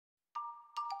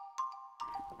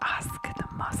Ask the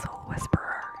Muscle Whisperer.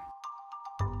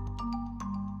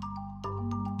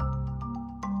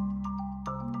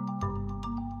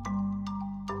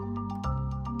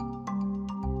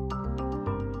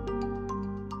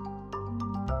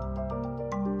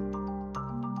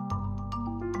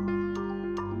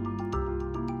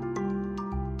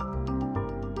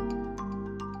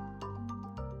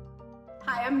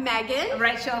 Hi, I'm Megan.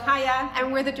 Rachel, hiya.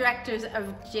 And we're the directors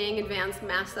of JING Advanced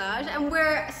Massage. And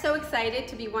we're so excited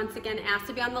to be once again asked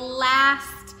to be on the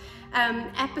last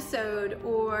episode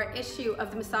or issue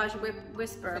of the Massage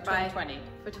Whisperer For 2020.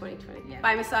 For 2020. Yeah.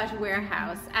 By Massage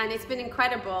Warehouse. And it's been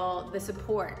incredible, the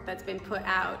support that's been put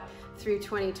out through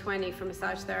 2020 for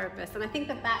massage therapists. And I think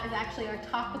that that is actually our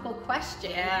topical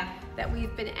question that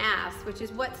we've been asked, which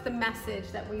is what's the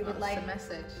message that we would like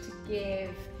to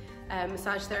give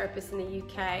massage therapists in the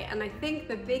UK. And I think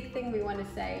the big thing we want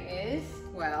to say is,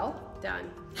 well done.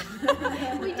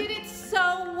 We did it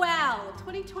so well.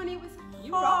 2020 was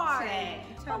You hard. rocked it.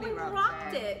 You totally we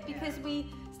rocked it because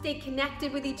we stayed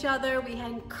connected with each other. We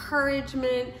had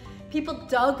encouragement. People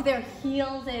dug their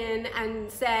heels in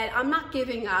and said, I'm not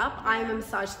giving up. I'm a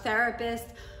massage therapist.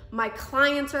 My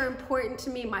clients are important to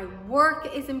me. My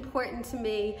work is important to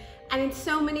me. And in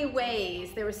so many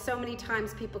ways, there were so many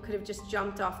times people could have just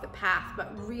jumped off the path,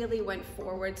 but really went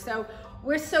forward. So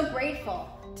we're so grateful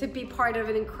to be part of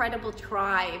an incredible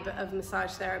tribe of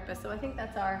massage therapists. So I think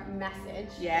that's our message.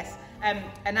 Yes, and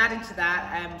adding to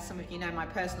that, some of you know my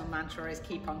personal mantra is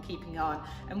keep on keeping on.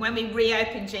 And when we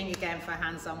reopened JING again for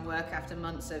hands-on work after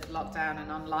months of lockdown and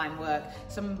online work,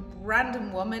 some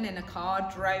random woman in a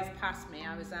car drove past me.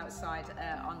 I was outside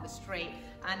on the street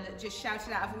and just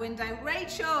shouted out of a window,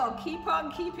 Rachel, keep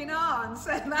on keeping on.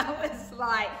 So that was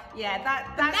like, yeah,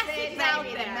 that's it,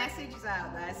 baby. The message is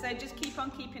out there. So just keep on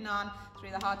keeping on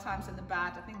through the hard times and the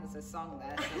bad. I think there's a song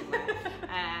there somewhere.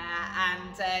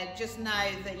 And just know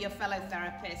that your fellow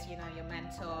therapists, you know, your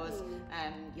mentors,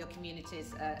 your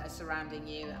communities are surrounding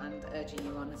you and urging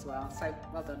you on as well. So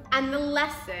well done. And the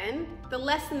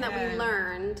lesson that we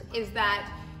learned is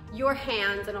that your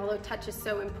hands, and although touch is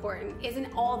so important, isn't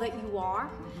all that you are.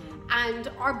 And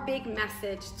our big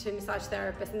message to massage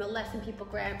therapists and the lesson people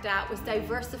grabbed out was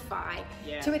diversify,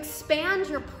 to expand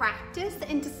your practice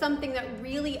into something that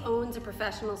really owns a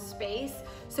professional space.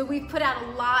 So we've put out a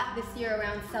lot this year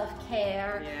around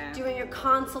self-care, doing your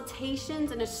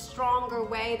consultations in a stronger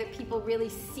way that people really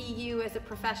see you as a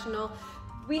professional.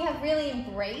 We have really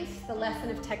embraced the lesson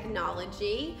of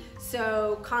technology,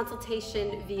 so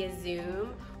consultation via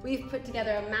Zoom. We've put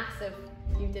together a massive,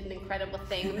 you did an incredible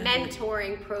thing,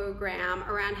 mentoring program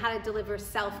around how to deliver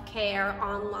self-care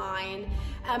online.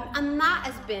 And that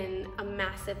has been a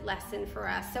massive lesson for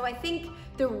us. So I think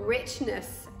the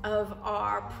richness of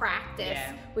our practice,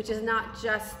 which is not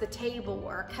just the table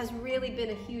work, has really been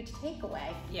a huge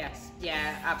takeaway. Yes,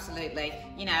 yeah, absolutely.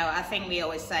 You know, I think we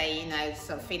always say, you know,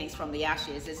 sort of phoenix from the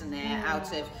ashes, isn't it?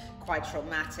 Out of quite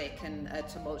traumatic and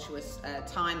tumultuous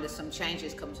time, there's some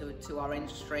changes come to our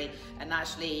industry, and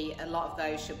actually a lot of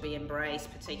those should be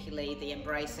embraced, particularly the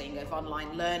embracing of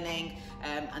online learning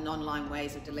and online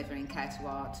ways of delivering care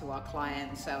to our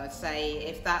clients. So I'd say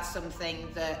if that's something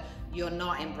that you're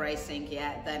not embracing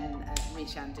yet, then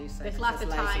reach out and do so. There's lots of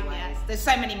time, There's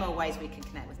so many more ways we can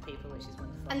connect with people, which is wonderful.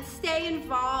 And stay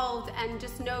involved and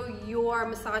just know your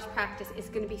massage practice is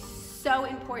going to be so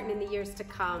important in the years to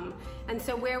come. And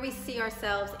so where we see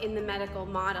ourselves in the medical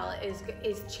model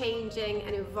is changing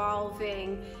and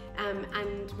evolving,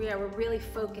 and we're really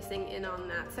focusing in on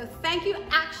that. So thank you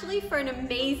actually for an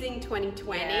amazing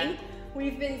 2020.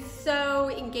 We've been so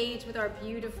engaged with our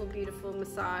beautiful, beautiful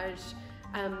massage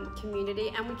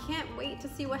community, and we can't wait to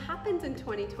see what happens in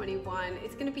 2021.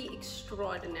 It's going to be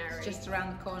extraordinary. It's just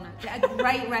around the corner. Get a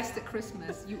great rest at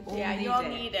Christmas. You all need it.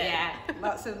 Need it. Yeah,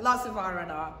 lots of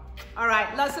R&R. All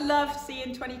right, lots of love. See you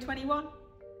in 2021.